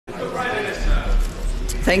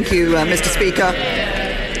Thank you, Mr. Speaker.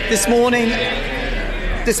 This morning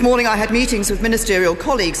I had meetings with ministerial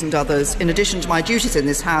colleagues and others. In addition to my duties in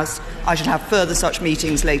this House, I should have further such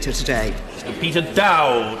meetings later today. MP Peter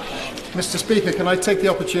Dowd. Mr. Speaker, can I take the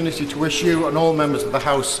opportunity to wish you and all members of the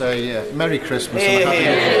House a Merry Christmas and a Happy New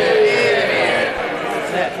Year?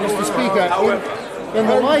 Mr. Speaker,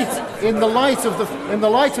 in the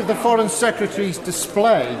light of the Foreign Secretary's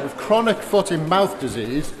display of chronic foot and mouth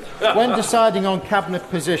disease, when deciding on cabinet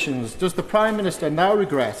positions, does the Prime Minister now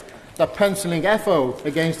regret that pencilling FO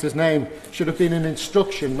against his name should have been an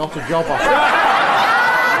instruction, not a job offer?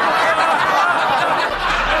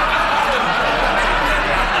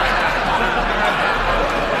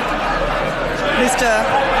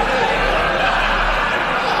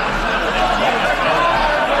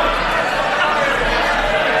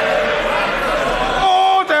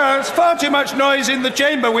 There's far too much noise in the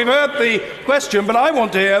chamber. We've heard the question, but I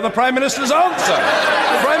want to hear the Prime Minister's answer.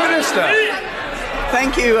 The Prime Minister.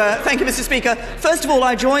 Thank you, Mr. Speaker. First of all,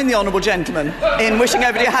 I join the honourable gentleman in wishing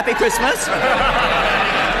everybody a happy Christmas.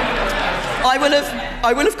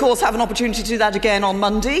 I will, of course, have an opportunity to do that again on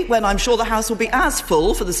Monday, when I'm sure the House will be as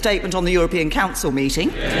full for the statement on the European Council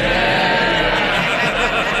meeting.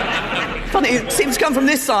 Funny, it seems to come from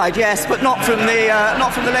this side, yes, but not from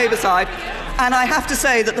the Labour side. And I have to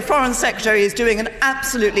say that the Foreign Secretary is doing an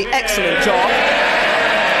absolutely excellent job.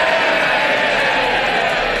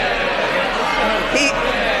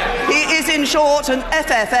 He is, in short, an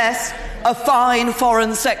FFS, a fine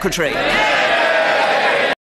Foreign Secretary.